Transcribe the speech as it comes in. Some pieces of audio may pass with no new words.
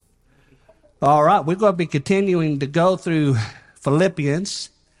All right, we're going to be continuing to go through Philippians.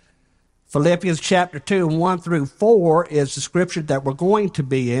 Philippians chapter 2, 1 through 4 is the scripture that we're going to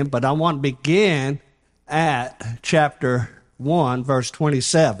be in, but I want to begin at chapter 1, verse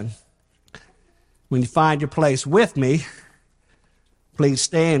 27. When you find your place with me, please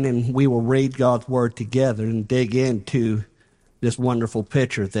stand and we will read God's word together and dig into this wonderful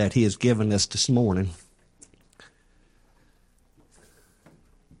picture that he has given us this morning.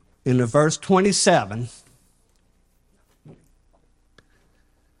 In the verse 27,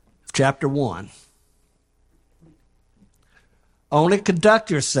 chapter 1. Only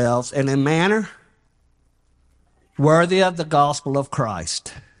conduct yourselves in a manner worthy of the gospel of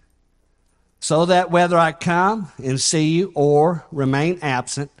Christ, so that whether I come and see you or remain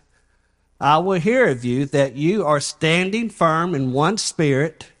absent, I will hear of you that you are standing firm in one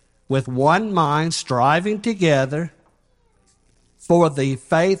spirit, with one mind, striving together for the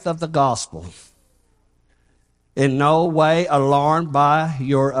faith of the gospel, in no way alarmed by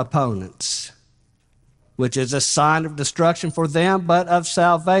your opponents, which is a sign of destruction for them, but of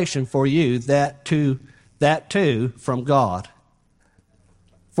salvation for you, that too from God.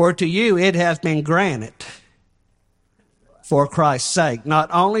 For to you it has been granted, for Christ's sake, not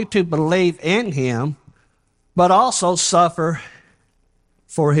only to believe in him, but also suffer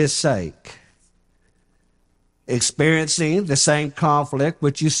for his sake, experiencing the same conflict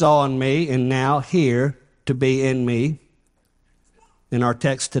which you saw in me and now hear to be in me in our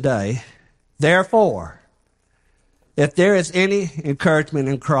text today. Therefore, if there is any encouragement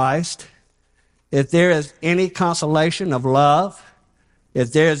in Christ, if there is any consolation of love,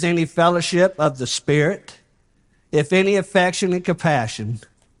 if there is any fellowship of the Spirit, if any affection and compassion,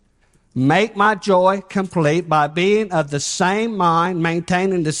 make my joy complete by being of the same mind,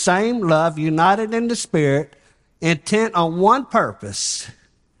 maintaining the same love, united in the Spirit, intent on one purpose.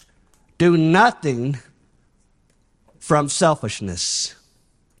 Do nothing from selfishness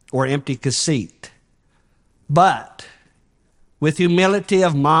or empty conceit, but with humility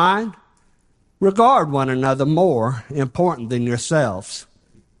of mind, regard one another more important than yourselves.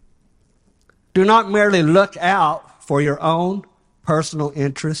 Do not merely look out for your own personal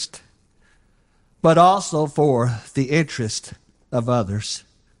interest, but also for the interest of others.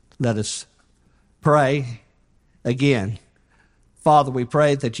 Let us pray again. Father, we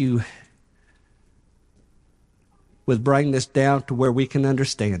pray that you would bring this down to where we can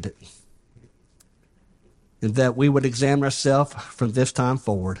understand it, and that we would examine ourselves from this time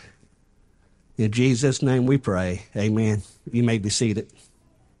forward. In Jesus' name we pray. Amen. You may be seated.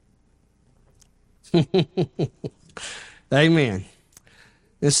 Amen.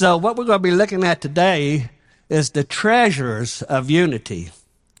 And so what we're going to be looking at today is the treasures of unity.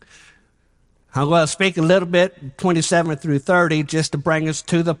 I'm going to speak a little bit, 27 through 30, just to bring us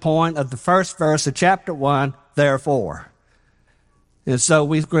to the point of the first verse of chapter 1, therefore. And so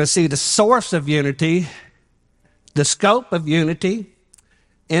we're going to see the source of unity, the scope of unity,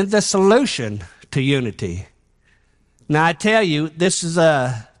 and the solution to unity. Now, I tell you, this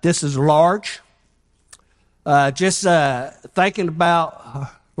is large. Just thinking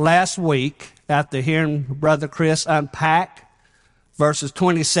about last week, after hearing Brother Chris unpack verses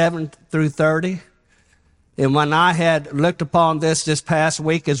 27 through 30, and when I had looked upon this past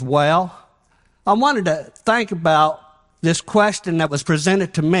week as well, I wanted to think about this question that was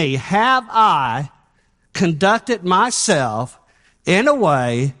presented to me. Have I conducted myself in a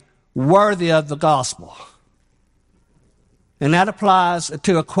way worthy of the gospel? And that applies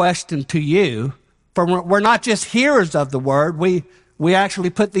to a question to you. For we're not just hearers of the word. We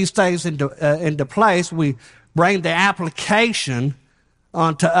actually put these things into place. We bring the application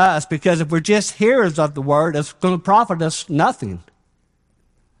onto us, because if we're just hearers of the word, it's going to profit us nothing.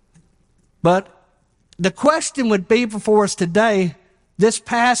 But the question would be before us today, this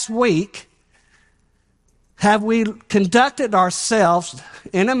past week, have we conducted ourselves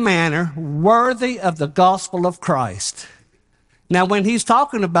in a manner worthy of the gospel of Christ? Now, when he's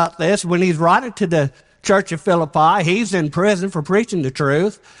talking about this, when he's writing to the church of Philippi, he's in prison for preaching the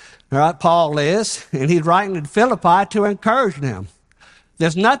truth, all right, Paul is, and he's writing to Philippi to encourage them.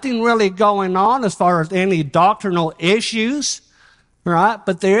 There's nothing really going on as far as any doctrinal issues, right?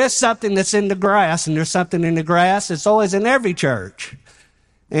 But there is something that's in the grass, and there's something in the grass that's always in every church.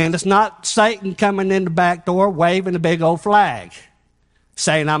 And it's not Satan coming in the back door waving a big old flag,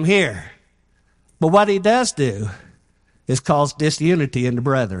 saying, I'm here. But what he does do is cause disunity in the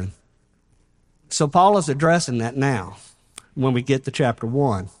brethren. So Paul is addressing that now when we get to chapter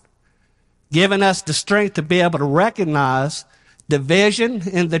 1, giving us the strength to be able to recognize division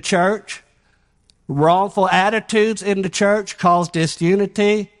in the church, wrongful attitudes in the church cause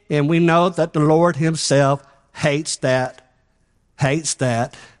disunity, And we know that the Lord himself hates that.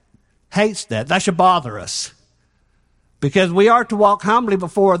 That should bother us. Because we are to walk humbly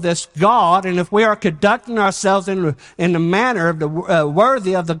before this God, and if we are conducting ourselves in the manner of the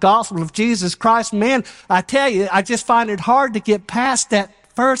worthy of the gospel of Jesus Christ, man, I tell you, I just find it hard to get past that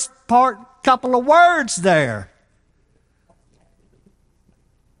first couple of words there.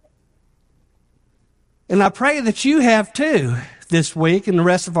 And I pray that you have too this week and the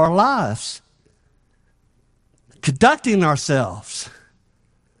rest of our lives. Conducting ourselves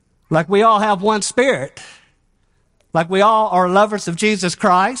like we all have one spirit, like we all are lovers of Jesus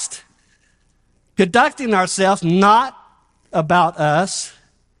Christ. Conducting ourselves not about us.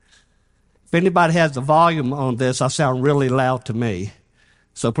 If anybody has the volume on this, I sound really loud to me,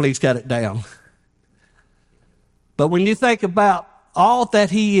 so please cut it down. But when you think about all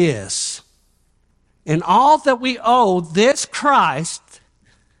that he is, and all that we owe this Christ,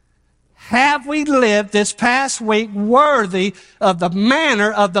 have we lived this past week worthy of the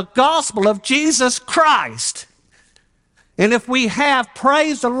manner of the gospel of Jesus Christ? And if we have,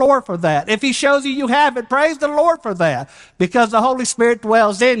 praise the Lord for that. If he shows you haven't, praise the Lord for that. Because the Holy Spirit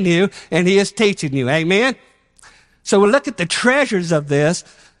dwells in you and he is teaching you. Amen? So we'll look at the treasures of this.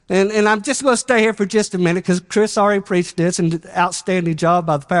 And I'm just going to stay here for just a minute because Chris already preached this and did an outstanding job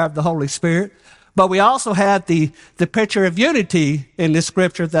by the power of the Holy Spirit. But we also had the picture of unity in this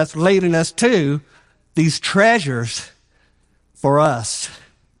scripture that's leading us to these treasures for us.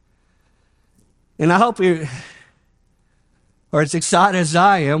 And I hope you're as excited as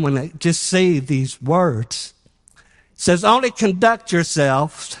I am when I just see these words. It says, only conduct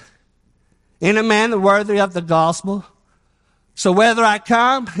yourselves in a manner worthy of the gospel. So whether I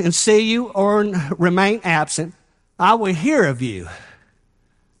come and see you or remain absent, I will hear of you.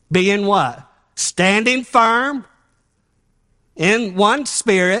 Being what? Standing firm in one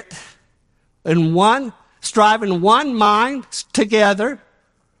spirit, striving one mind together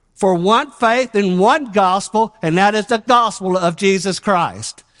for one faith and one gospel, and that is the gospel of Jesus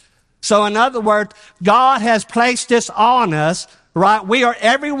Christ. So in other words, God has placed this on us, right? We are,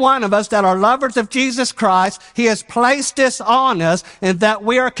 every one of us that are lovers of Jesus Christ, he has placed this on us, and that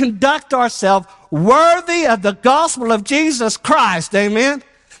we are conduct ourselves worthy of the gospel of Jesus Christ. Amen?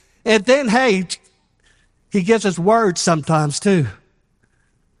 And then, hey, he gives us words sometimes too.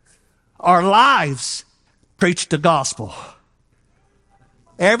 Our lives preach the gospel.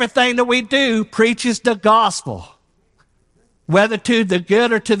 Everything that we do preaches the gospel. Whether to the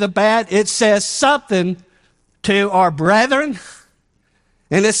good or to the bad, it says something to our brethren,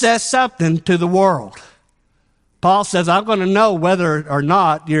 and it says something to the world. Paul says, I'm going to know whether or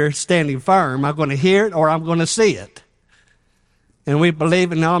not you're standing firm. I'm going to hear it or I'm going to see it. And we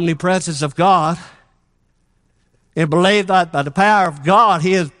believe in the omnipresence of God and believe that by the power of God,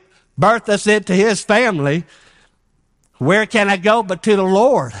 he has birthed us into his family. Where can I go but to the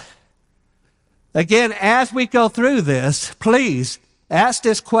Lord? Again, as we go through this, please ask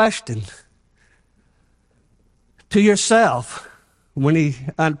this question to yourself when he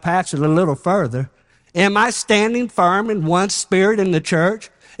unpacks it a little further. Am I standing firm in one spirit in the church,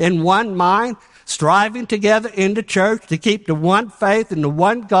 in one mind, striving together in the church to keep the one faith and the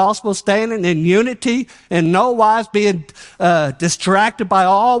one gospel, standing in unity and no wise being distracted by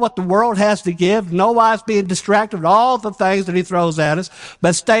all what the world has to give, no wise being distracted with all the things that he throws at us,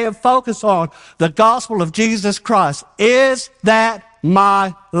 but staying focused on the gospel of Jesus Christ? Is that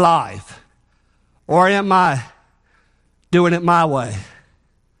my life? Or am I doing it my way?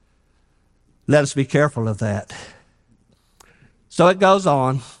 Let us be careful of that. So it goes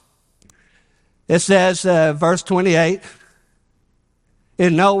on. It says, verse 28,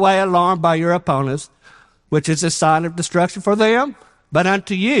 in no way alarmed by your opponents, which is a sign of destruction for them, but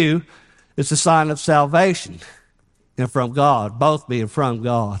unto you is a sign of salvation and from God, both being from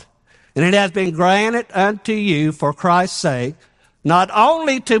God. And it has been granted unto you for Christ's sake, not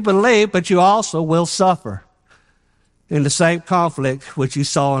only to believe, but you also will suffer in the same conflict which you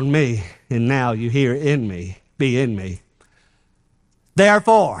saw in me, and now you hear in me, be in me.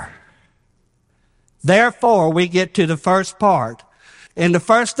 Therefore, we get to the first part. And the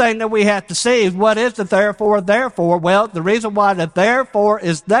first thing that we have to see is, what is the therefore? Well, the reason why the therefore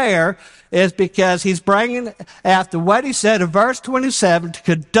is there is because he's bringing, after what he said in verse 27, to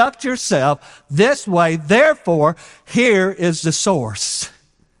conduct yourself this way. Therefore, here is the source.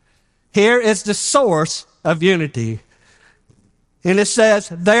 Here is the source of unity. And it says,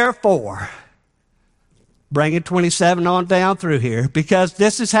 therefore, bringing 27 on down through here, because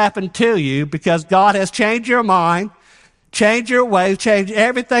this has happened to you, because God has changed your mind, change your ways, change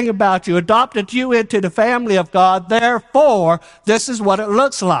everything about you, adopted you into the family of God. Therefore, this is what it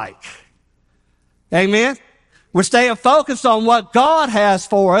looks like. Amen? We're staying focused on what God has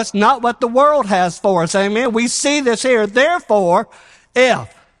for us, not what the world has for us. Amen? We see this here. Therefore,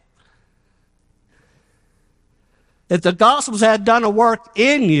 if the Gospels had done a work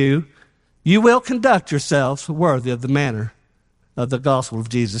in you, you will conduct yourselves worthy of the manner of the gospel of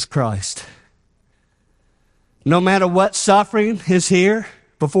Jesus Christ. No matter what suffering is here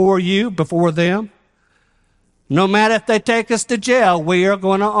before you, before them, no matter if they take us to jail, we are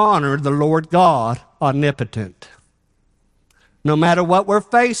going to honor the Lord God omnipotent. No matter what we're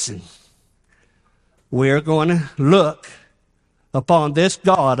facing, we're going to look upon this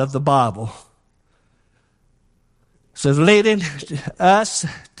God of the Bible. So leading us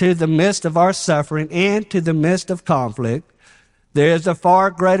to the midst of our suffering and to the midst of conflict, there is a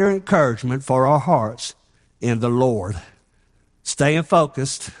far greater encouragement for our hearts in the Lord. Staying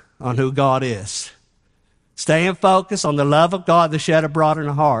focused on who God is. Staying focused on the love of God that shed abroad in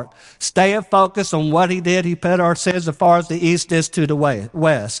the heart. Staying focused on what He did. He put our sins as far as the east is to the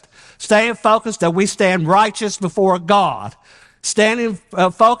west. Staying focused that we stand righteous before God. Standing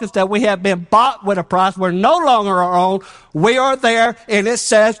focused that we have been bought with a price. We're no longer our own. We are there, and it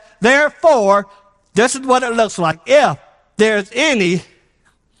says, therefore, this is what it looks like. If there's any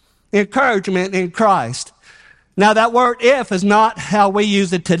encouragement in Christ. Now, that word if is not how we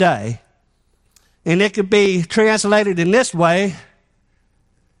use it today. And it could be translated in this way.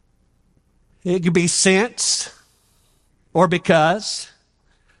 It could be since or because.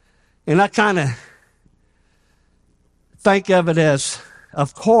 And I kind of think of it as,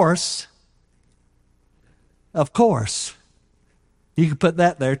 of course. Of course. You can put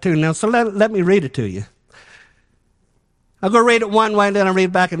that there too. Now, so let me read it to you. I'm going to read it one way and then I'll read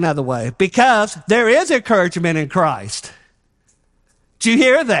it back another way. Because there is encouragement in Christ. Did you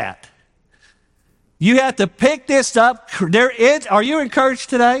hear that? You have to pick this up. Are you encouraged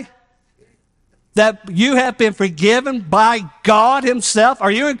today? That you have been forgiven by God Himself?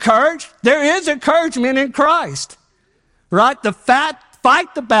 Are you encouraged? There is encouragement in Christ. Right?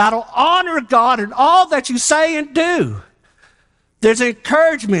 Fight the battle, honor God in all that you say and do. There's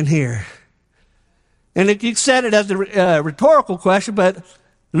encouragement here. And you said it as a rhetorical question, but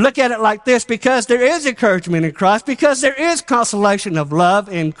look at it like this, because there is encouragement in Christ, because there is consolation of love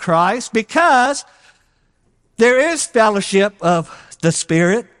in Christ, because there is fellowship of the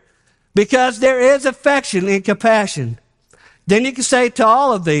Spirit, because there is affection and compassion. Then you can say to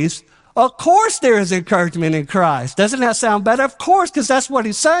all of these, of course there is encouragement in Christ. Doesn't that sound better? Of course, because that's what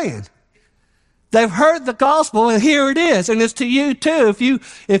He's saying. They've heard the gospel, and here it is. And it's to you too.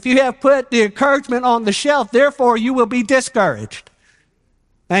 If you have put the encouragement on the shelf, therefore you will be discouraged.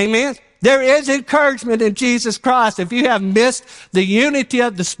 Amen? There is encouragement in Jesus Christ. If you have missed the unity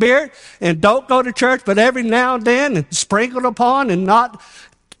of the Spirit and don't go to church, but every now and then and sprinkled upon and not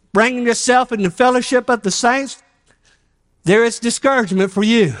bringing yourself in the fellowship of the saints, there is discouragement for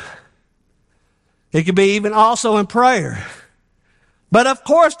you. It could be even also in prayer. But of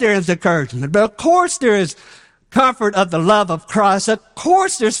course there is encouragement. But of course there is comfort of the love of Christ. Of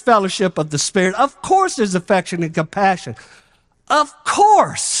course there's fellowship of the Spirit. Of course there's affection and compassion. Of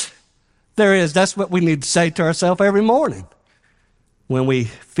course there is. That's what we need to say to ourselves every morning. When we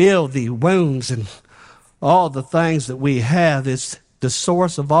feel the wounds and all the things that we have, it's the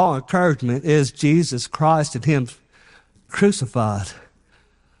source of all encouragement is Jesus Christ and Him crucified.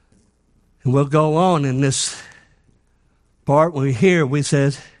 And we'll go on in this part when we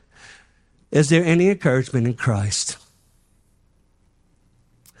said, is there any encouragement in Christ?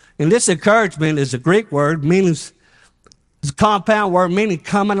 And this encouragement is a Greek word, means it's a compound word meaning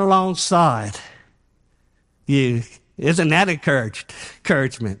coming alongside you. Isn't that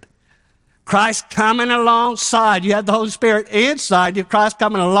encouragement? Christ coming alongside. You have the Holy Spirit inside you. Christ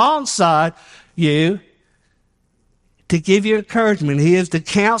coming alongside you to give you encouragement. He is the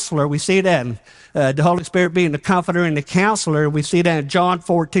counselor. We see that in the Holy Spirit being the comforter and the counselor. We see that in John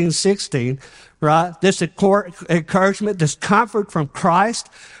 14:16, right? This encouragement, this comfort from Christ,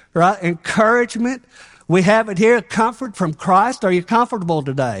 right? Encouragement. We have it here, comfort from Christ. Are you comfortable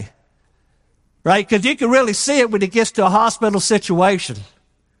today? Right? Because you can really see it when it gets to a hospital situation.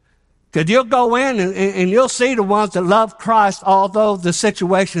 Because you'll go in and you'll see the ones that love Christ, although the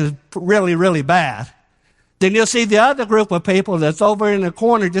situation is really, really bad. Then you'll see the other group of people that's over in the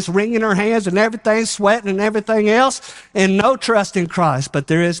corner just wringing their hands and everything, sweating and everything else, and no trust in Christ. But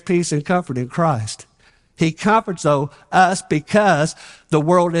there is peace and comfort in Christ. He comforts us because the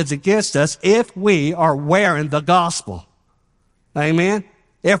world is against us if we are wearing the gospel. Amen?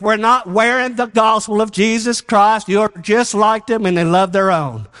 If we're not wearing the gospel of Jesus Christ, you're just like them and they love their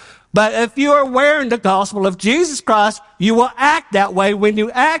own. But if you are wearing the gospel of Jesus Christ, you will act that way. When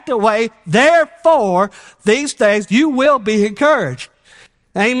you act that way, therefore, these things, you will be encouraged.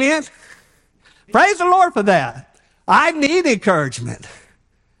 Amen? Praise the Lord for that. I need encouragement.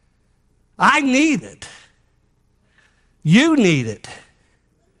 I need it. You need it.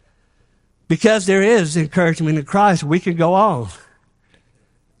 Because there is encouragement in Christ, we can go on.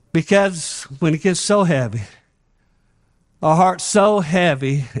 Because when it gets so heavy, our heart's so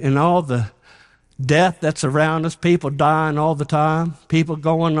heavy and all the death that's around us, people dying all the time, people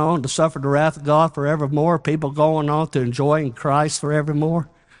going on to suffer the wrath of God forevermore, people going on to enjoy in Christ forevermore,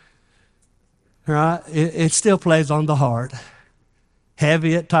 right? It still plays on the heart.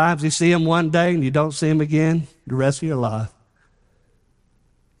 Heavy at times. You see them one day and you don't see them again the rest of your life.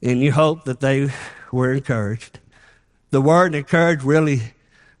 And you hope that they were encouraged. The word encourage really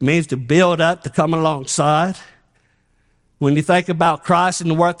means to build up, to come alongside. When you think about Christ and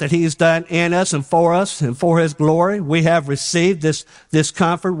the work that he's done in us and for his glory, we have received this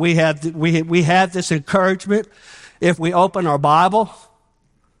comfort. We have this encouragement if we open our Bible,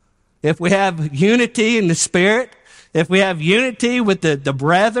 if we have unity in the Spirit, if we have unity with the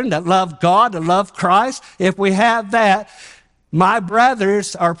brethren that love God, that love Christ, if we have that, my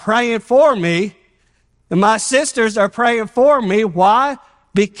brothers are praying for me and my sisters are praying for me. Why?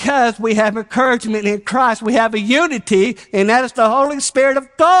 Because we have encouragement in Christ. We have a unity, and that is the Holy Spirit of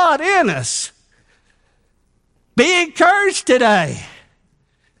God in us. Be encouraged today.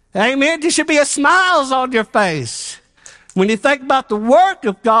 Amen. There should be a smile on your face when you think about the work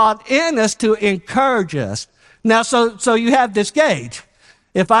of God in us to encourage us. Now, so you have this gauge.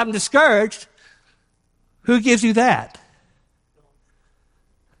 If I'm discouraged, who gives you that?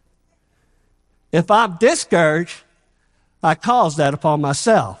 If I'm discouraged, I cause that upon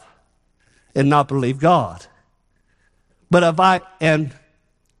myself and not believe God. But if I am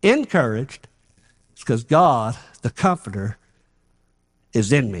encouraged, it's because God, the Comforter,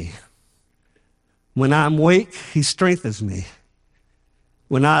 is in me. When I'm weak, he strengthens me.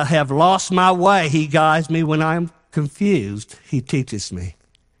 When I have lost my way, he guides me. When I'm confused, he teaches me.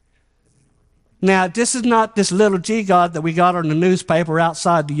 Now, this is not this little G God that we got on the newspaper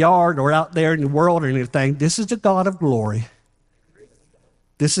outside the yard or out there in the world or anything. This is the God of glory.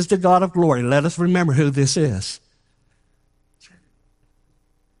 This is the God of glory. Let us remember who this is.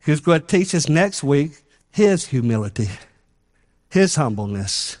 He's going to teach us next week his humility, his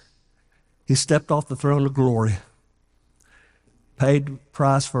humbleness. He stepped off the throne of glory, paid the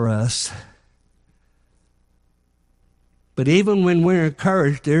price for us. But even when we're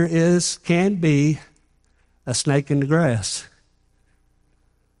encouraged, there can be a snake in the grass.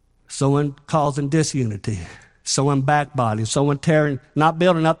 Someone causing disunity, someone backbiting, someone not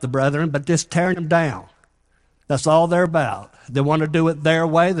building up the brethren, but just tearing them down. That's all they're about. They want to do it their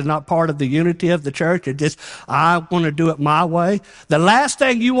way. They're not part of the unity of the church. I want to do it my way. The last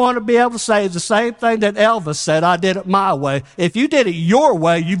thing you want to be able to say is the same thing that Elvis said, I did it my way. If you did it your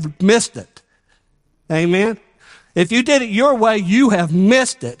way, you've missed it. Amen? If you did it your way, you have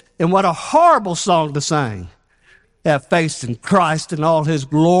missed it. And what a horrible song to sing. Have faith in Christ and all his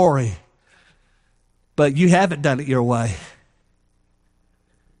glory. But you haven't done it your way.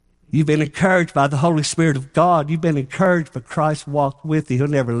 You've been encouraged by the Holy Spirit of God. You've been encouraged by Christ walked with you. He'll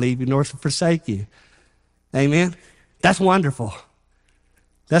never leave you nor forsake you. Amen? That's wonderful.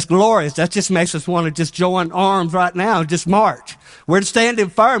 That's glorious. That just makes us want to just join arms right now and just march. We're standing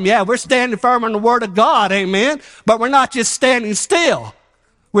firm. Yeah, we're standing firm on the Word of God. Amen? But we're not just standing still.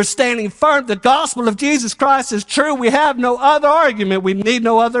 We're standing firm. The gospel of Jesus Christ is true. We have no other argument. We need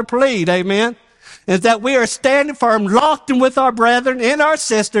no other plead. Amen? Is that we are standing firm, locked in with our brethren and our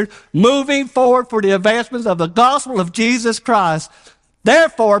sisters, moving forward for the advancement of the gospel of Jesus Christ.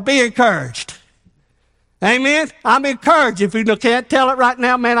 Therefore, be encouraged. Amen? I'm encouraged. If you can't tell it right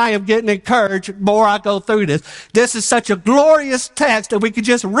now, man, I am getting encouraged the more I go through this. This is such a glorious text that we can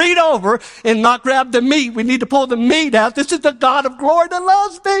just read over and not grab the meat. We need to pull the meat out. This is the God of glory that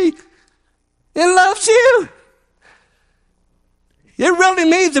loves me and loves you. It really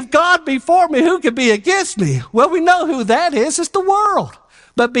means if God be for me, who could be against me? Well, we know who that is. It's the world.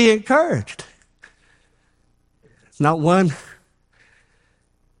 But be encouraged. Not one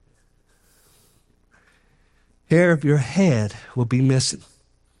hair of your head will be missing.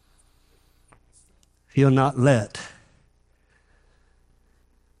 He'll not let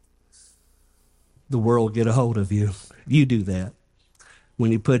the world get a hold of you. You do that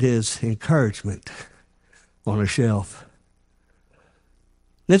when you put his encouragement on a shelf.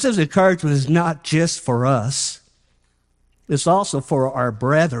 This encouragement is not just for us. it's also for our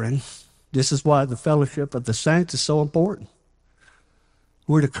brethren. This is why the fellowship of the saints is so important.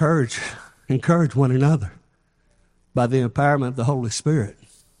 We're to encourage one another by the empowerment of the Holy Spirit.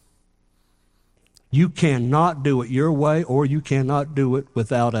 You cannot do it your way, or you cannot do it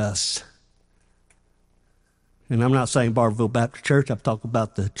without us. And I'm not saying Barberville Baptist Church. I'm talking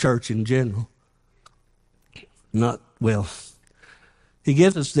about the church in general. He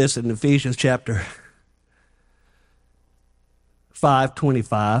gives us this in Ephesians chapter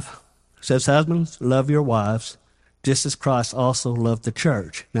 5:25. It says, husbands, love your wives, just as Christ also loved the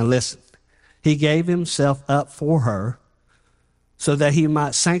church. Now listen, he gave himself up for her so that he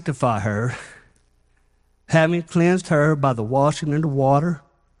might sanctify her, having cleansed her by the washing in the water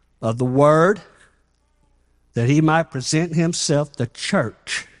of the word, that he might present himself the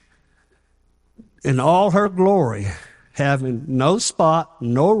church in all her glory, having no spot,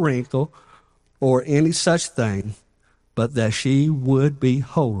 no wrinkle, or any such thing, but that she would be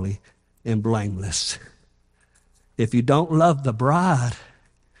holy and blameless. If you don't love the bride,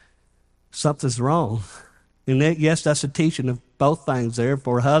 something's wrong. And yes, that's a teaching of both things there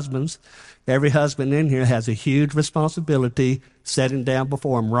for husbands. Every husband in here has a huge responsibility setting down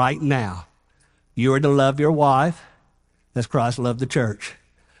before him right now. You are to love your wife as Christ loved the church.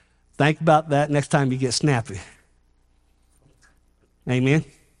 Think about that next time you get snappy. Amen?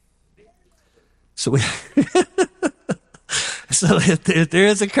 So if there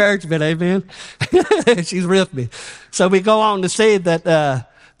is encouragement, amen? She's with me. So we go on to see that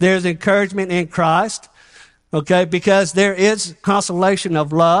there's encouragement in Christ, okay, because there is consolation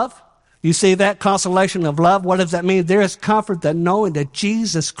of love. You see that consolation of love? What does that mean? There is comfort that knowing that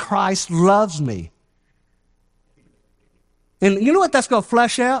Jesus Christ loves me. And you know what that's going to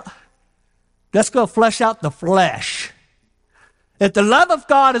flesh out? That's going to flesh out the flesh. If the love of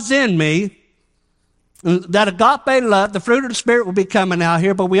God is in me, that agape love, the fruit of the Spirit will be coming out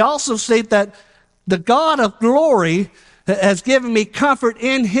here, but we also see that the God of glory has given me comfort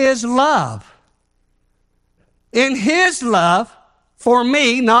in His love. In His love for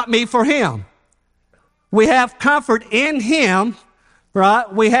me, not me for Him. We have comfort in Him,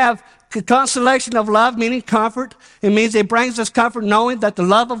 right? We have consolation of love, meaning comfort. It means it brings us comfort knowing that the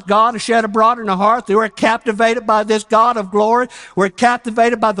love of God is shed abroad in the heart. We're captivated by this God of glory. We're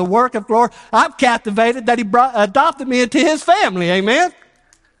captivated by the work of glory. I'm captivated that He adopted me into His family. Amen?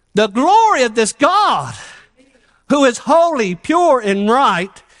 The glory of this God, who is holy, pure, and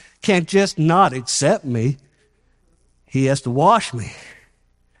right, can't just not accept me. He has to wash me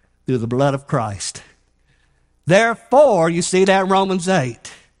through the blood of Christ. Therefore, you see that in Romans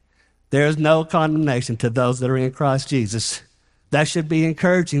 8. There is no condemnation to those that are in Christ Jesus. That should be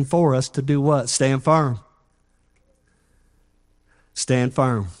encouraging for us to do what? Stand firm. Stand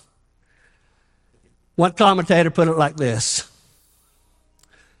firm. One commentator put it like this.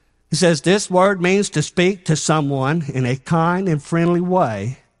 He says, this word means to speak to someone in a kind and friendly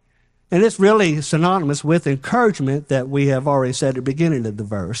way. And it's really synonymous with encouragement that we have already said at the beginning of the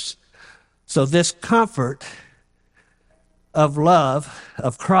verse. So this comfort of love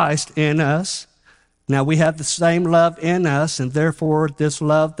of Christ in us. Now we have the same love in us, and therefore this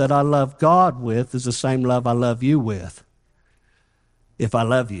love that I love God with is the same love I love you with. If I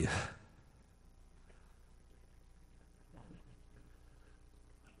love you.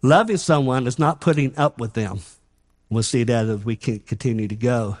 Loving someone is not putting up with them. We'll see that as we can continue to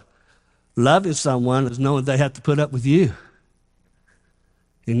go. Loving someone is knowing they have to put up with you.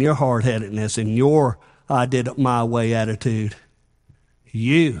 In your hard-headedness, in your I did it my way attitude.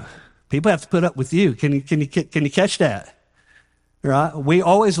 People have to put up with you. Can you catch that? Right? We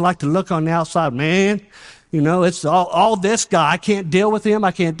always like to look on the outside, man. You know, it's all this guy. I can't deal with him.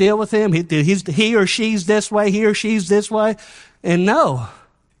 I can't deal with him. He or she's this way. He or she's this way. And no,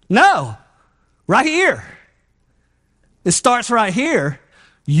 right here. It starts right here.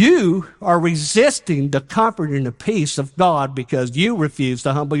 You are resisting the comfort and the peace of God because you refuse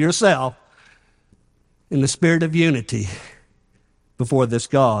to humble yourself in the spirit of unity before this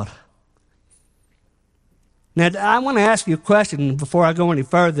God. Now, I want to ask you a question before I go any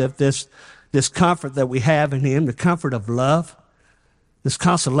further. If this comfort that we have in Him, the comfort of love, this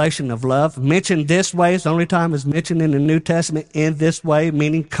consolation of love, mentioned this way, it's the only time it's mentioned in the New Testament in this way,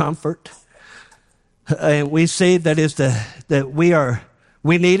 meaning comfort. And we see that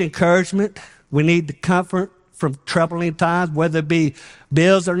we need encouragement. We need the comfort from troubling times, whether it be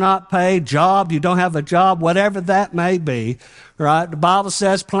bills are not paid, job, you don't have a job, whatever that may be, right? The Bible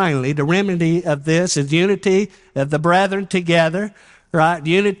says plainly the remedy of this is unity of the brethren together, right?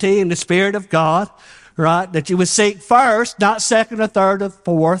 Unity in the Spirit of God, right? That you would seek first, not second or third or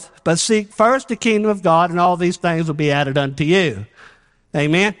fourth, but seek first the kingdom of God, and all these things will be added unto you.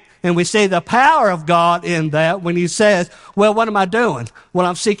 Amen? And we see the power of God in that when he says, well, what am I doing? Well,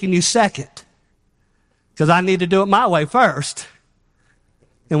 I'm seeking you second, because I need to do it my way first.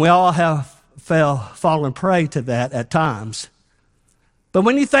 And we all have fallen prey to that at times. But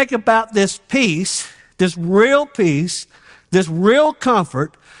when you think about this peace, this real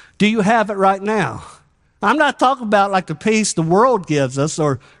comfort, do you have it right now? I'm not talking about like the peace the world gives us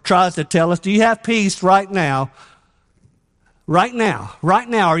or tries to tell us. Do you have peace right now? Right now. Right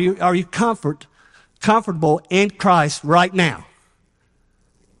now. Are you comfortable in Christ right now?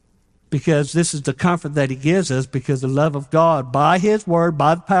 Because this is the comfort that he gives us, because the love of God by his word,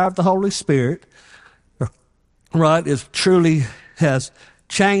 by the power of the Holy Spirit, right, is truly has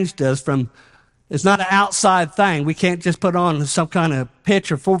changed us from, it's not an outside thing. We can't just put on some kind of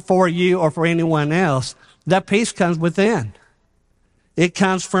picture for you or for anyone else. That peace comes within. It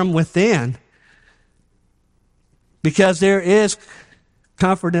comes from within. Because there is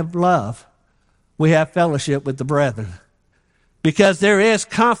comfort and love, we have fellowship with the brethren. Because there is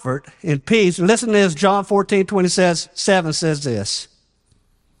comfort and peace. Listen to this, John 14:27 says this.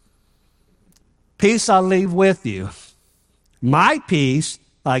 Peace I leave with you. My peace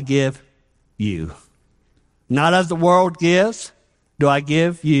I give you. Not as the world gives, do I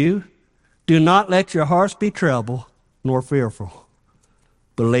give you. Do not let your hearts be troubled, nor fearful.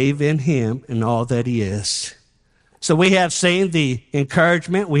 Believe in him and all that he is. So we have seen the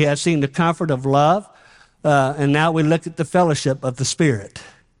encouragement, we have seen the comfort of love, and now we look at the fellowship of the Spirit.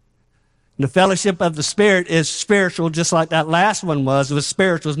 The fellowship of the Spirit is spiritual, just like that last one was. It was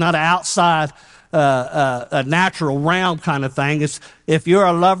spiritual. It's not an outside, a natural realm kind of thing. It's if you're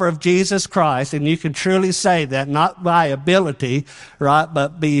a lover of Jesus Christ, and you can truly say that, not by ability, right,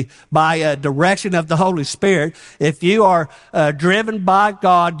 but by a direction of the Holy Spirit. If you are driven by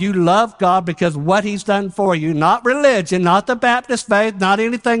God, you love God because of what he's done for you, not religion, not the Baptist faith, not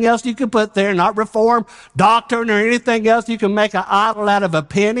anything else you can put there, not Reformed doctrine or anything else. You can make an idol out of a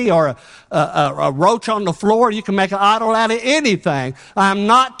penny or a roach on the floor. You can make an idol out of anything. I'm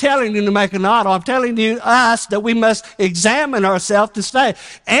not telling you to make an idol. I'm telling us that we must examine ourselves to say,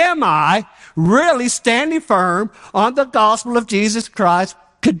 am I really standing firm on the gospel of Jesus Christ,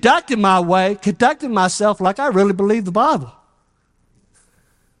 conducting myself like I really believe the Bible?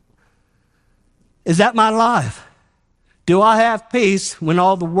 Is that my life? Do I have peace when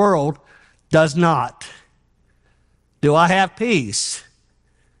all the world does not? Do I have peace?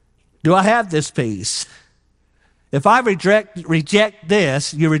 Do I have this peace? If I reject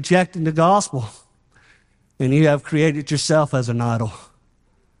this, you're rejecting the gospel. And you have created yourself as an idol.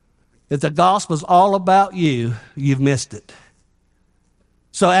 If the gospel is all about you, you've missed it.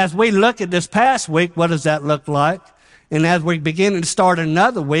 So as we look at this past week, what does that look like? And as we begin to start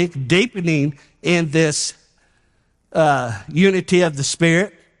another week, deepening in this unity of the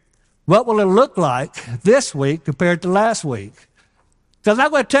Spirit, what will it look like this week compared to last week? Because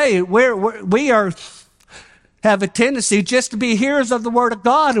I'm going to tell you, we have a tendency just to be hearers of the Word of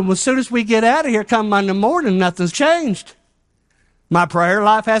God, and as soon as we get out of here, come Monday morning, nothing's changed. My prayer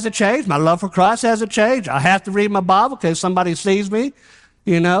life hasn't changed. My love for Christ hasn't changed. I have to read my Bible because somebody sees me,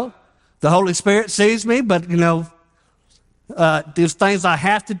 The Holy Spirit sees me, but, there's things I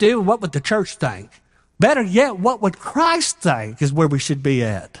have to do. What would the church think? Better yet, what would Christ think is where we should be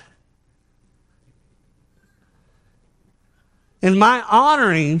at. Am I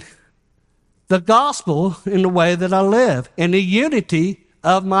honoring the gospel in the way that I live, in the unity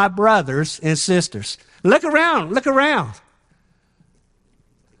of my brothers and sisters? Look around.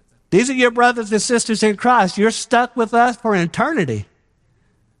 These are your brothers and sisters in Christ. You're stuck with us for eternity.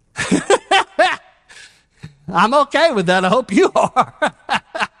 I'm okay with that. I hope you are.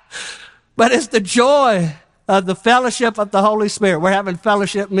 But it's the joy of the fellowship of the Holy Spirit. We're having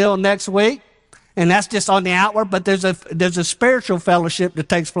fellowship meal next week. And that's just on the outward, but there's a spiritual fellowship that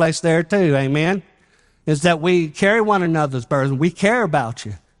takes place there too, amen? Is that we carry one another's burdens. We care about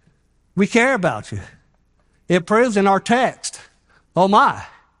you. We care about you. It proves in our text. Oh my.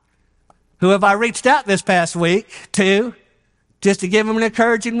 Who have I reached out this past week to just to give them an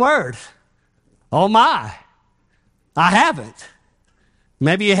encouraging word? Oh my. I haven't.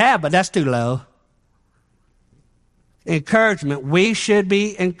 Maybe you have, but that's too low. Encouragement. We should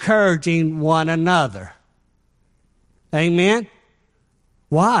be encouraging one another. Amen?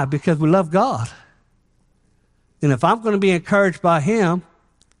 Why? Because we love God. And if I'm going to be encouraged by him,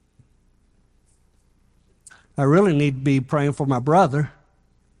 I really need to be praying for my brothers.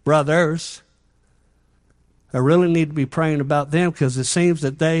 I really need to be praying about them because it seems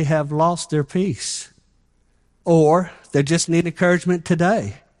that they have lost their peace. or they just need encouragement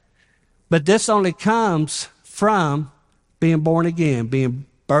today. But this only comes from being born again, being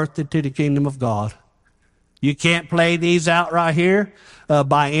birthed into the kingdom of God. You can't play these out right here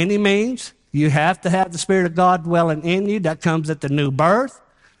by any means. You have to have the Spirit of God dwelling in you. That comes at the new birth,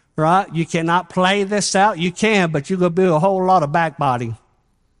 right? You cannot play this out. You can, but you're going to do a whole lot of backbiting.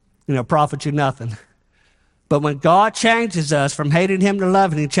 Profit you nothing. But when God changes us from hating him to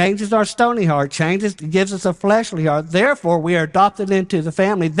loving, he changes our stony heart, gives us a fleshly heart. Therefore, we are adopted into the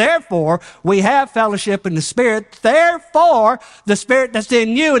family. Therefore, we have fellowship in the Spirit. Therefore, the Spirit that's in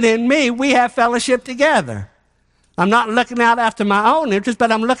you and in me, we have fellowship together. I'm not looking out after my own interest, but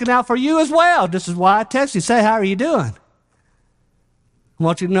I'm looking out for you as well. This is why I text you, say, how are you doing? I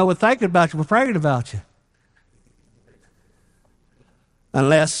want you to know we're thinking about you, we're praying about you.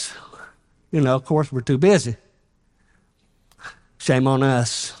 Unless, of course, we're too busy. Shame on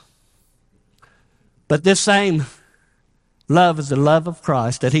us. But this same love is the love of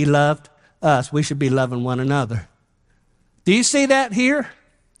Christ, that he loved us. We should be loving one another. Do you see that here?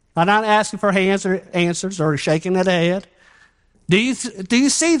 I'm not asking for answers or shaking of the head. Do you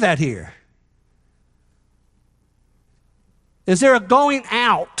see that here? Is there a going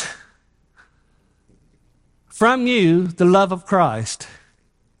out from you the love of Christ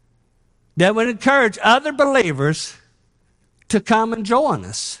that would encourage other believers to come and join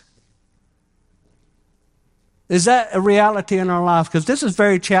us? Is that a reality in our life? Because this is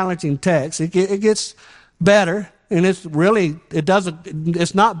very challenging text. It gets better, and it's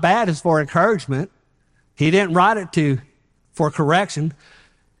not bad as for encouragement. He didn't write it for correction.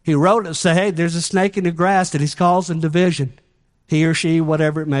 He wrote it to say, hey, there's a snake in the grass that he's causing division. He or she,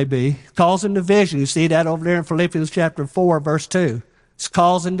 whatever it may be, causing division. You see that over there in Philippians chapter 4, verse 2. It's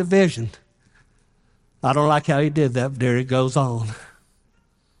causing division. I don't like how he did that, but there it goes on.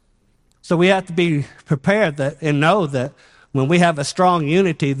 So we have to be prepared and know that when we have a strong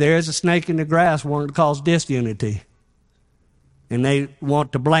unity, there is a snake in the grass wanting to cause disunity. And they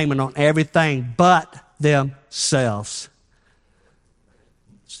want to blame it on everything but themselves.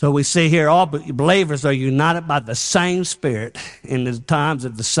 So we see here all believers are united by the same Spirit in the times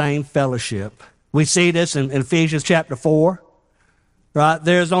of the same fellowship. We see this in Ephesians chapter 4. Right?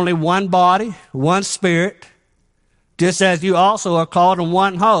 There's only one body, one Spirit, just as you also are called in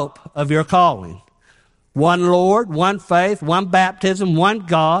one hope of your calling. One Lord, one faith, one baptism, one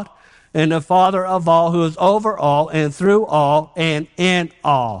God, and the Father of all, who is over all and through all and in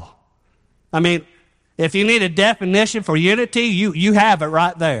all. I mean, if you need a definition for unity, you have it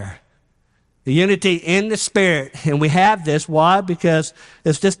right there. The unity in the Spirit. And we have this. Why? Because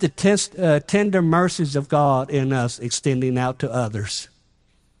it's just the tender mercies of God in us extending out to others.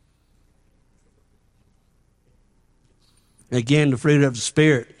 Again, the fruit of the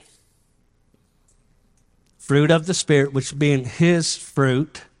Spirit. Fruit of the Spirit, which being his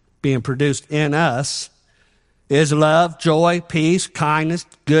fruit, being produced in us, is love, joy, peace, kindness,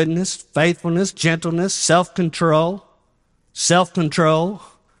 goodness, faithfulness, gentleness, self-control.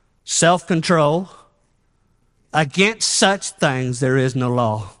 Against such things there is no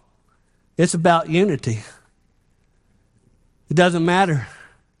law. It's about unity. It doesn't matter.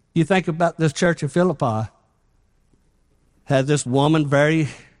 You think about this church of Philippi. Had this woman,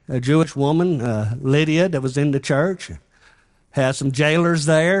 a Jewish woman, Lydia, that was in the church. Had some jailers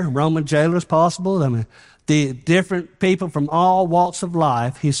there, Roman jailers possible. I mean, the different people from all walks of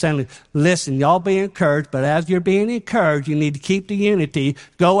life. He's saying, listen, y'all be encouraged, but as you're being encouraged, you need to keep the unity.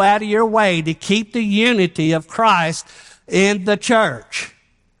 Go out of your way to keep the unity of Christ in the church.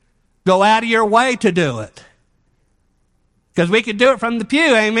 Go out of your way to do it. Because we can do it from the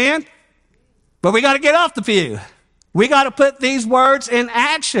pew, amen? But we got to get off the pew. We got to put these words in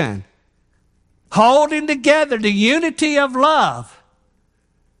action. Holding together the unity of love.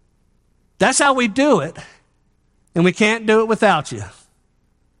 That's how we do it. And we can't do it without you.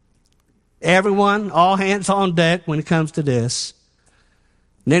 Everyone, all hands on deck when it comes to this.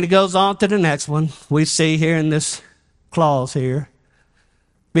 And then it goes on to the next one. We see here in this clause here.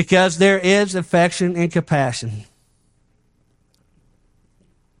 Because there is affection and compassion.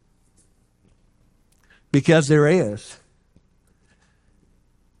 Because there is.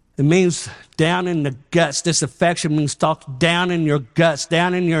 It means down in the guts. This affection means talk down in your guts,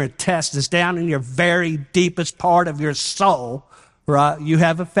 down in your intestines, down in your very deepest part of your soul, right? You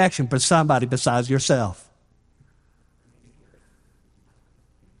have affection for somebody besides yourself.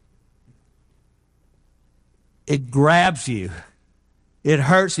 It grabs you. It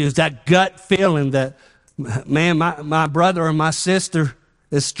hurts you. It's that gut feeling that, man, my brother or my sister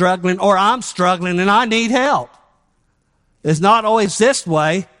is struggling, or I'm struggling and I need help. It's not always this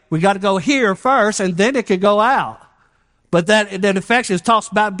way, We got to go here first, and then it could go out. But that affection talks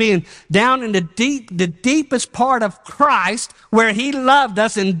about being down in the deepest part of Christ, where he loved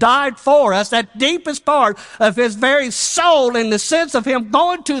us and died for us, that deepest part of his very soul, in the sense of him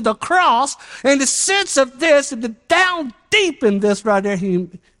going to the cross, in the sense of this, and down deep in this right there, he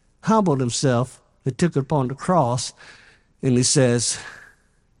humbled himself and took it upon the cross, and he says,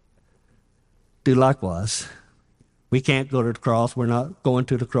 do likewise. We can't go to the cross. We're not going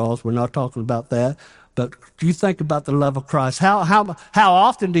to the cross. We're not talking about that. But do you think about the love of Christ? How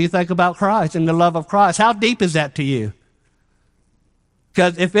often do you think about Christ and the love of Christ? How deep is that to you?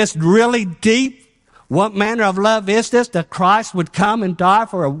 Because if it's really deep, what manner of love is this, that Christ would come and die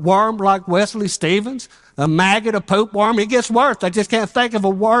for a worm like Wesley Stevens, a maggot, a poop worm? It gets worse. I just can't think of a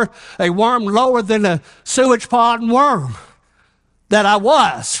worm lower than a sewage pond worm that I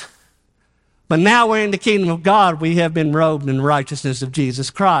was. But now we're in the kingdom of God. We have been robed in the righteousness of Jesus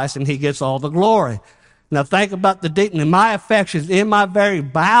Christ, and he gets all the glory. Now think about the deepness. In my affections, in my very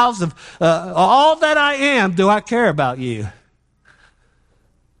bowels of all that I am, do I care about you?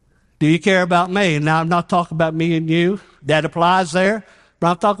 Do you care about me? Now I'm not talking about me and you. That applies there. But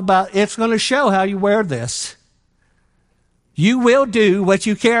I'm talking about, it's going to show how you wear this. You will do what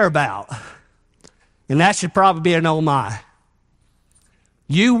you care about. And that should probably be an oh my.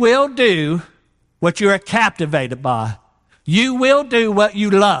 You will do what you are captivated by. You will do what you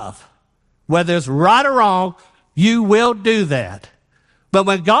love. Whether it's right or wrong, you will do that. But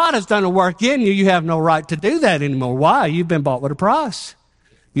when God has done a work in you, you have no right to do that anymore. Why? You've been bought with a price.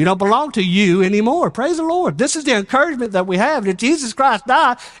 You don't belong to you anymore. Praise the Lord. This is the encouragement that we have, that Jesus Christ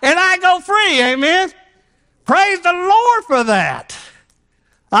died and I go free. Amen. Praise the Lord for that.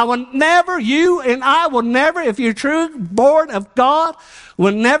 I will never, you and I will never, if you're true born of God,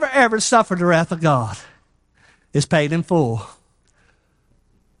 will never ever suffer the wrath of God. It's paid in full.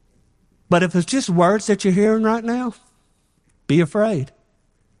 But if it's just words that you're hearing right now, be afraid.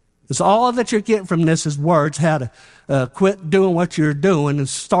 It's all that you're getting from this is words, how to quit doing what you're doing and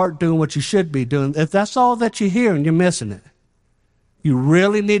start doing what you should be doing. If that's all that you're hearing, you're missing it. You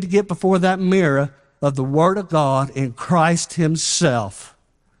really need to get before that mirror of the Word of God in Christ himself.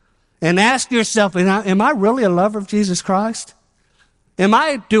 And ask yourself, am I really a lover of Jesus Christ? Do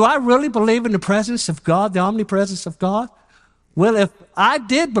I really believe in the presence of God, the omnipresence of God? Well, if I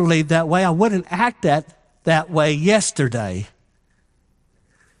did believe that way, I wouldn't act that way yesterday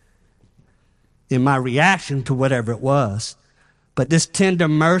in my reaction to whatever it was. But this tender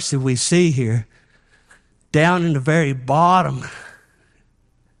mercy we see here, down in the very bottom,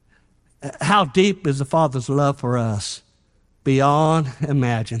 how deep is the Father's love for us? Beyond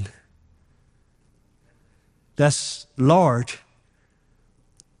imagine. That's large,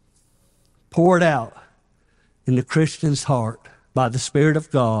 poured out in the Christian's heart by the Spirit of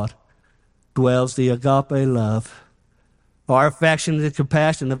God dwells the agape love. Our affection and the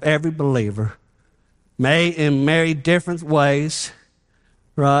compassion of every believer may in many different ways,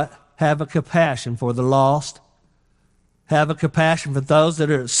 right, have a compassion for the lost, have a compassion for those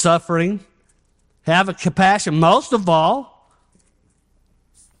that are suffering, have a compassion most of all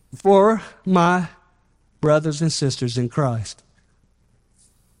for my brothers and sisters in Christ.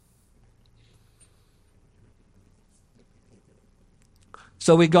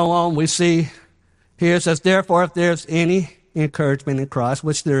 So we go on, we see here it says, therefore, if there's any encouragement in Christ,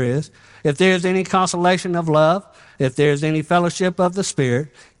 which there is, if there's any consolation of love, if there's any fellowship of the Spirit,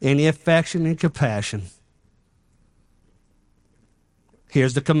 any affection and compassion,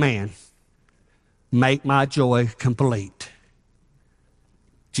 here's the command. Make my joy complete.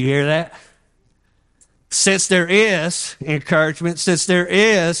 Do you hear that? Since there is encouragement, since there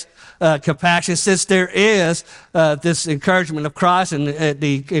is compassion, since there is this encouragement of Christ and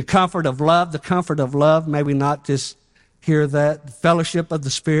the comfort of love, may we not just hear that, fellowship of the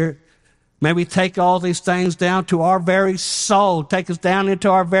Spirit. May we take all these things down to our very soul, take us down into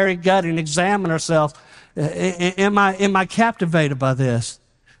our very gut and examine ourselves. Am I captivated by this?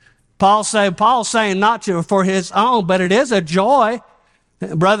 Paul's saying not for his own, but it is a joy.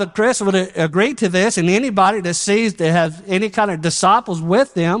 Brother Chris would agree to this, and anybody that sees that has any kind of disciples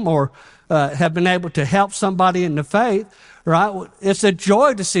with them or have been able to help somebody in the faith, right? It's a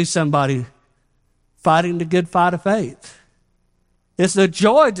joy to see somebody fighting the good fight of faith. It's a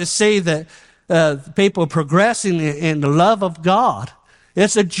joy to see that people progressing in the love of God.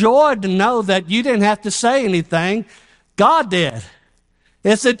 It's a joy to know that you didn't have to say anything. God did.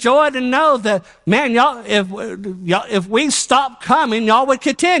 It's a joy to know that, man, if we stopped coming, y'all would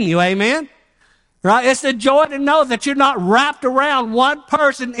continue, amen? Right? It's a joy to know that you're not wrapped around one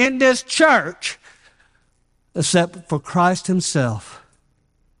person in this church except for Christ himself.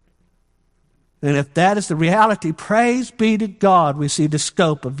 And if that is the reality, praise be to God, we see the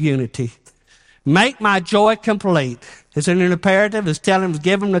scope of unity. Make my joy complete. It's an imperative. It's telling him,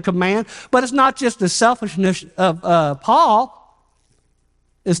 give him the command. But it's not just the selfishness of Paul.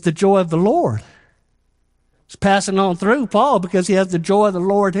 It's the joy of the Lord. It's passing on through Paul because he has the joy of the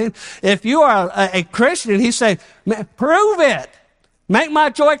Lord in him. If you are a Christian, he's saying, prove it. Make my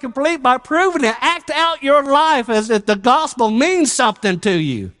joy complete by proving it. Act out your life as if the gospel means something to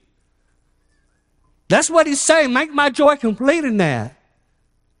you. That's what he's saying. Make my joy complete in that.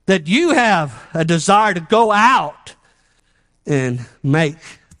 That you have a desire to go out and make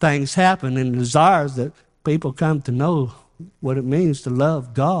things happen, and desires that people come to know what it means to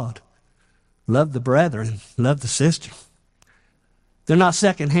love God, love the brethren, love the sister. They're not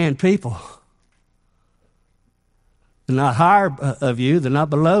second-hand people. They're not higher of you. They're not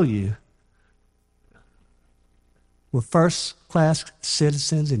below you. We're first-class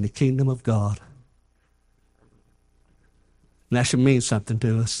citizens in the kingdom of God. And that should mean something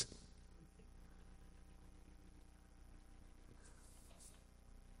to us.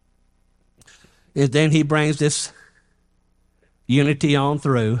 And then he brings this unity on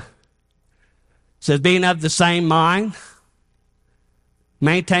through. It says, being of the same mind,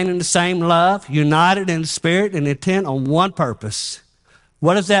 maintaining the same love, united in spirit and intent on one purpose.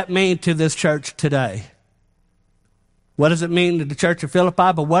 What does that mean to this church today? What does it mean to the church of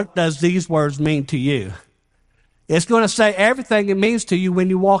Philippi? But what does these words mean to you? It's going to say everything it means to you when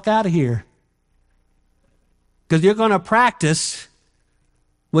you walk out of here. Because you're going to practice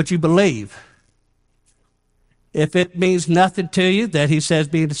what you believe. If it means nothing to you that he says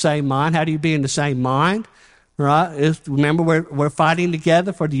be in the same mind, how do you be in the same mind? Right? Remember, we're fighting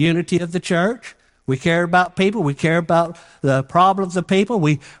together for the unity of the church. We care about people. We care about the problems of people.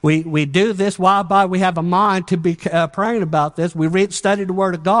 We do this while we have a mind to be praying about this. We study the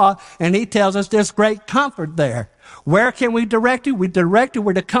Word of God, and he tells us there's great comfort there. Where can we direct you? We direct you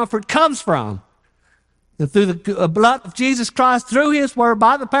where the comfort comes from. And through the blood of Jesus Christ, through his Word,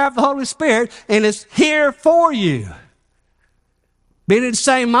 by the power of the Holy Spirit, and it's here for you. Being in the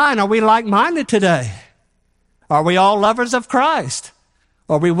same mind, are we like-minded today? Are we all lovers of Christ?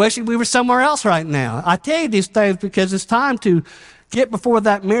 Are we wishing we were somewhere else right now? I tell you these things because it's time to get before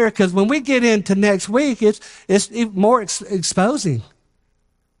that mirror, because when we get into next week, it's even more exposing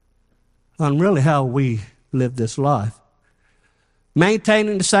on really how we live this life.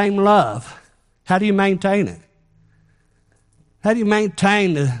 Maintaining the same love. How do you maintain it? How do you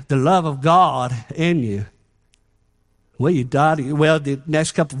maintain the love of God in you? Well, the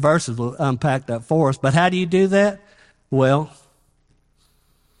next couple of verses will unpack that for us. But how do you do that? Well,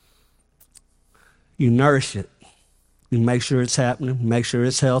 you nourish it. You make sure it's happening. Make sure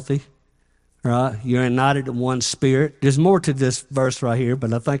it's healthy. Right? You're united in one spirit. There's more to this verse right here,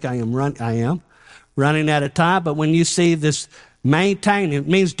 but I think I am running out of time. But when you see this maintain, it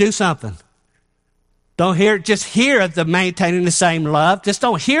means do something. Don't just hear the maintaining the same love. Just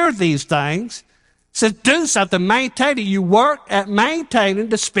don't hear these things. It says do something, maintain it. You work at maintaining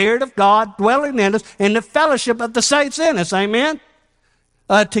the Spirit of God dwelling in us and the fellowship of the saints in us. Amen?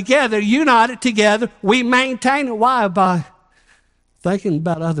 Together, united together, we maintain it. Why? By thinking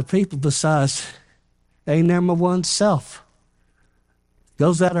about other people besides number oneself.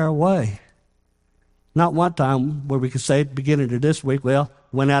 Goes out our way. Not one time where we could say at the beginning of this week, well,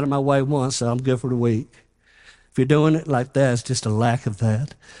 went out of my way once, so I'm good for the week. If you're doing it like that, it's just a lack of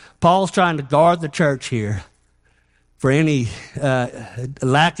that. Paul's trying to guard the church here for any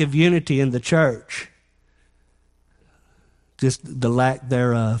lack of unity in the church. Just the lack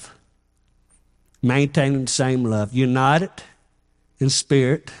thereof. Maintaining the same love. United in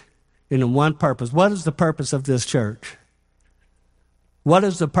spirit and in one purpose. What is the purpose of this church? What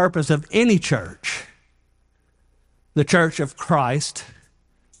is the purpose of any church? The church of Christ.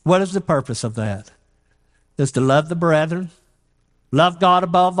 What is the purpose of that? It's to love the brethren, love God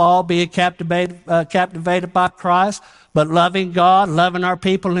above all, be captivated by Christ, but loving God, loving our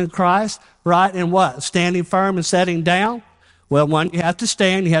people in Christ, right? And what? Standing firm and setting down? Well, one, you have to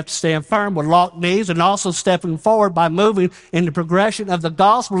stand firm with locked knees, and also stepping forward by moving in the progression of the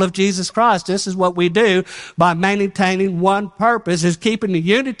gospel of Jesus Christ. This is what we do by maintaining one purpose, is keeping the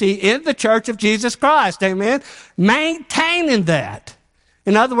unity in the church of Jesus Christ. Amen? Maintaining that.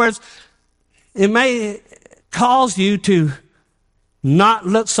 In other words, it may cause you to not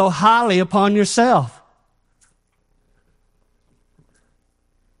look so highly upon yourself.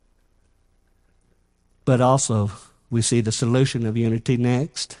 But also, we see the solution of unity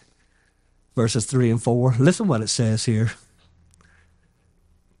next, verses 3 and 4. Listen what it says here.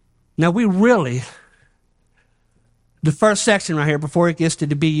 Now the first section right here, before it gets to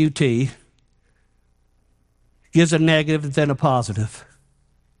the BUT, gives a negative than a positive.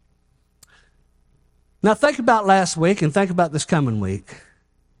 Now think about last week and think about this coming week.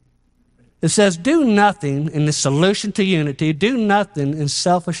 It says, do nothing in the solution to unity. Do nothing in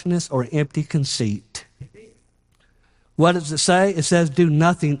selfishness or empty conceit. What does it say? It says, do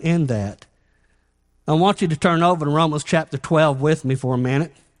nothing in that. I want you to turn over to Romans chapter 12 with me for a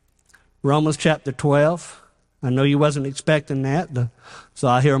minute. Romans chapter 12. I know you wasn't expecting that, so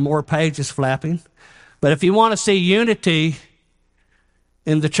I hear more pages flapping. But if you want to see unity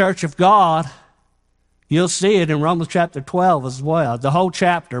in the church of God, you'll see it in Romans chapter 12 as well, the whole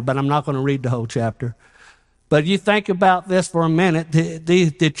chapter, but I'm not going to read the whole chapter. But you think about this for a minute.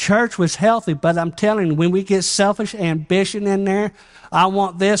 The church was healthy, but I'm telling you, when we get selfish ambition in there, I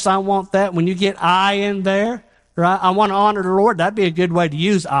want this, I want that. When you get I in there, right? I want to honor the Lord. That'd be a good way to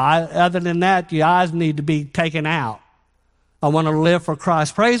use I. Other than that, the I's need to be taken out. I want to live for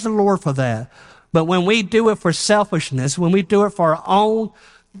Christ. Praise the Lord for that. But when we do it for selfishness, when we do it for our own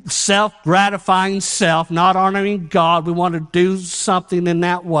self-gratifying self, not honoring God, we want to do something in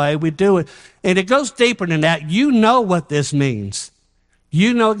that way, we do it. And it goes deeper than that. You know what this means.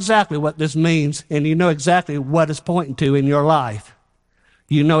 You know exactly what this means, and you know exactly what it's pointing to in your life.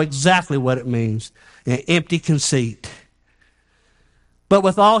 You know exactly what it means. An empty conceit. But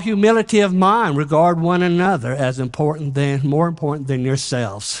with all humility of mind, regard one another as more important than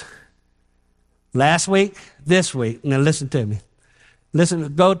yourselves. Last week, this week, now listen to me.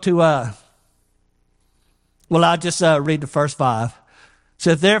 Listen, go to, I'll just read the first 5.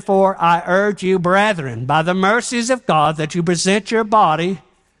 So therefore, I urge you, brethren, by the mercies of God, that you present your body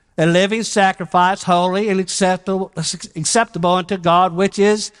a living sacrifice, holy and acceptable unto God, which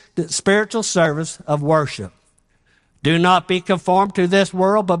is the spiritual service of worship. Do not be conformed to this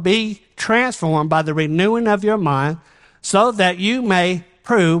world, but be transformed by the renewing of your mind, so that you may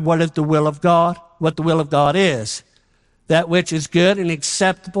prove what is the will of God, what the will of God is, that which is good and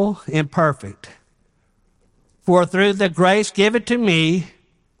acceptable and perfect. For through the grace given to me,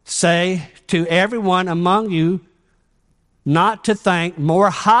 say to everyone among you, not to think more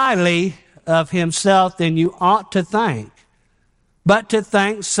highly of himself than you ought to think, but to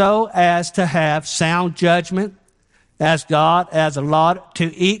think so as to have sound judgment, as God has allotted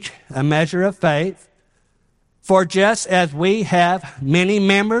to each a measure of faith. For just as we have many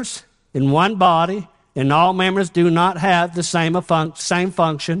members in one body, and all members do not have the same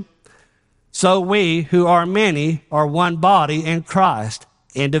function, so we, who are many, are one body in Christ,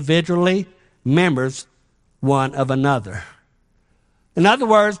 individually members one of another. In other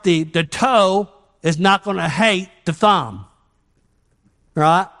words, the toe is not going to hate the thumb,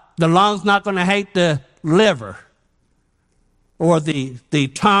 right? The lung's not going to hate the liver or the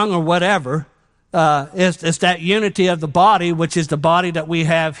tongue or whatever. It's that unity of the body, which is the body that we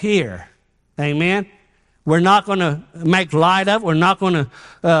have here. Amen? We're not going to make light of it. We're not going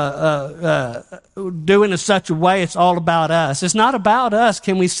to do it in such a way it's all about us. It's not about us.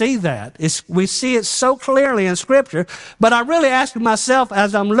 Can we see that? We see it so clearly in Scripture. But I'm really asking myself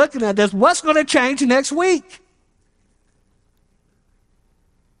as I'm looking at this, what's going to change next week?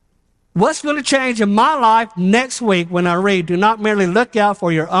 What's going to change in my life next week when I read, do not merely look out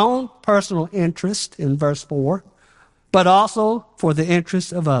for your own personal interest in verse 4, but also for the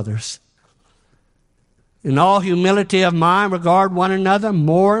interest of others. In all humility of mind, regard one another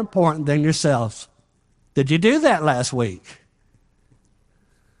more important than yourselves. Did you do that last week?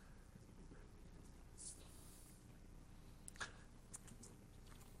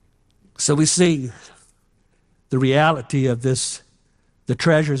 So we see the reality of this, the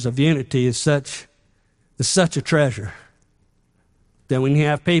treasures of unity is such a treasure that when you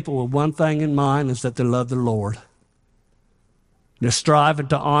have people with one thing in mind is that they love the Lord. They're striving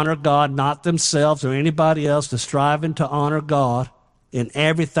to honor God, not themselves or anybody else. They're striving to honor God in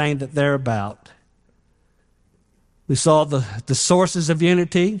everything that they're about. We saw the sources of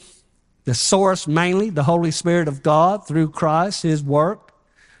unity, the source mainly, the Holy Spirit of God through Christ, His work,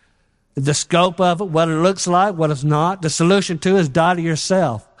 the scope of it, what it looks like, what it's not. The solution to it is die to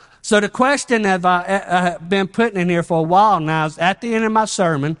yourself. So the question that I've been putting in here for a while now is at the end of my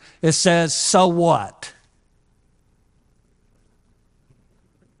sermon, it says, so what?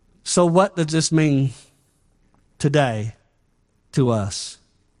 So what does this mean today to us?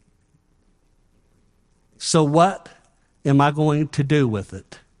 So what am I going to do with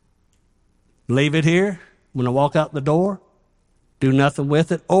it? Leave it here when I walk out the door? Do nothing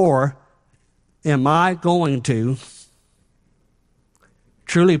with it? Or am I going to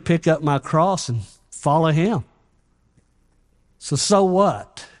truly pick up my cross and follow Him? So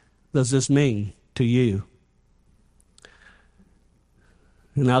what does this mean to you?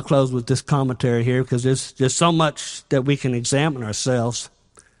 And I'll close with this commentary here because there's just so much that we can examine ourselves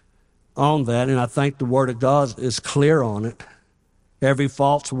on that, and I think the Word of God is clear on it. Every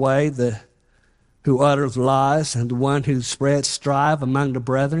false way, who utters lies, and the one who spreads strife among the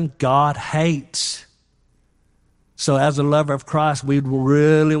brethren, God hates. So as a lover of Christ, we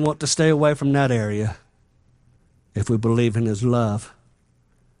really want to stay away from that area if we believe in his love.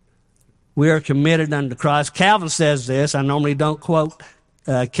 We are committed unto Christ. Calvin says this. I normally don't quote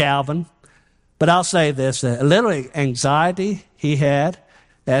Calvin, but I'll say this. A little anxiety he had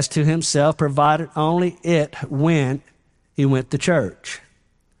as to himself provided only it when he went to church.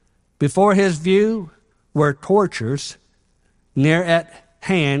 Before his view were tortures, near at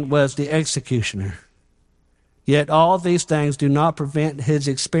hand was the executioner. Yet all these things do not prevent his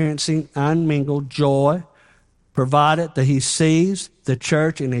experiencing unmingled joy, provided that he sees the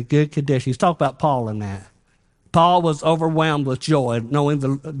church in a good condition. He's talking about Paul in that. Paul was overwhelmed with joy, knowing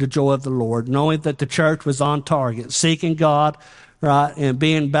the joy of the Lord, knowing that the church was on target, seeking God, right, and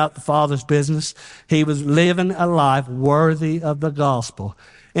being about the Father's business. He was living a life worthy of the gospel.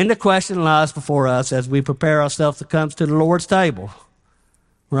 And the question lies before us as we prepare ourselves to come to the Lord's table,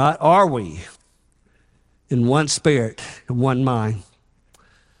 right? Are we in one spirit and one mind?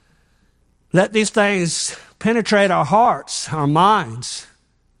 Let these things penetrate our hearts, our minds,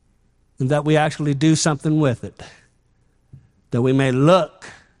 and that we actually do something with it. That we may look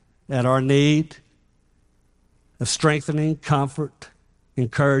at our need of strengthening, comfort,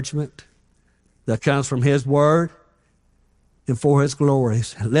 encouragement that comes from his word and for his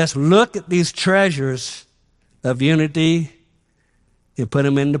glories. Let's look at these treasures of unity and put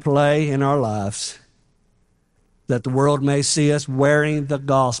them into play in our lives, that the world may see us wearing the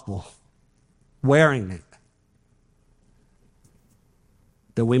gospel, wearing it,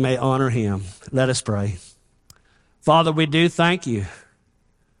 that we may honor him. Let us pray. Father, we do thank you,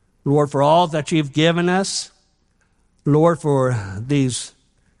 Lord, for all that you've given us. Lord, for these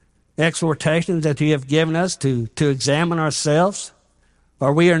exhortations that you have given us to examine ourselves.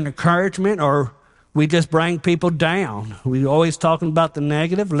 Are we an encouragement, or we just bring people down? We're always talking about the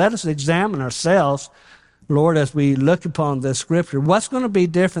negative. Let us examine ourselves, Lord, as we look upon this scripture. What's going to be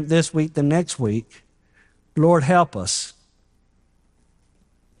different this week than next week? Lord, help us.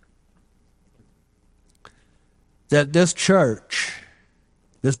 That this church,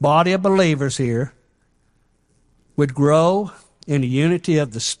 this body of believers here, would grow in the unity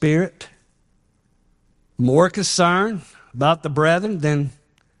of the Spirit, more concerned about the brethren than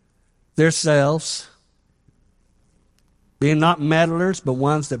themselves, being not meddlers, but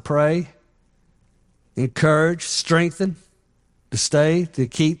ones that pray, encourage, strengthen, to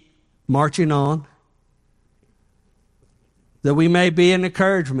keep marching on, that we may be an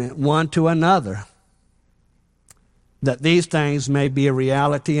encouragement one to another, that these things may be a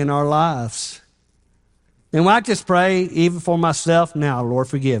reality in our lives. And I just pray, even for myself now, Lord,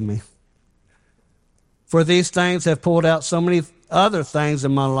 forgive me. For these things have pulled out so many other things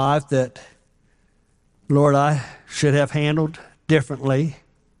in my life that, Lord, I should have handled differently.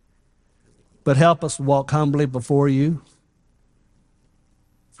 But help us walk humbly before you.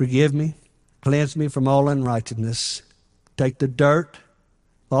 Forgive me. Cleanse me from all unrighteousness. Take the dirt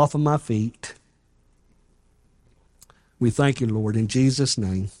off of my feet. We thank you, Lord, in Jesus'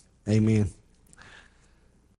 name. Amen.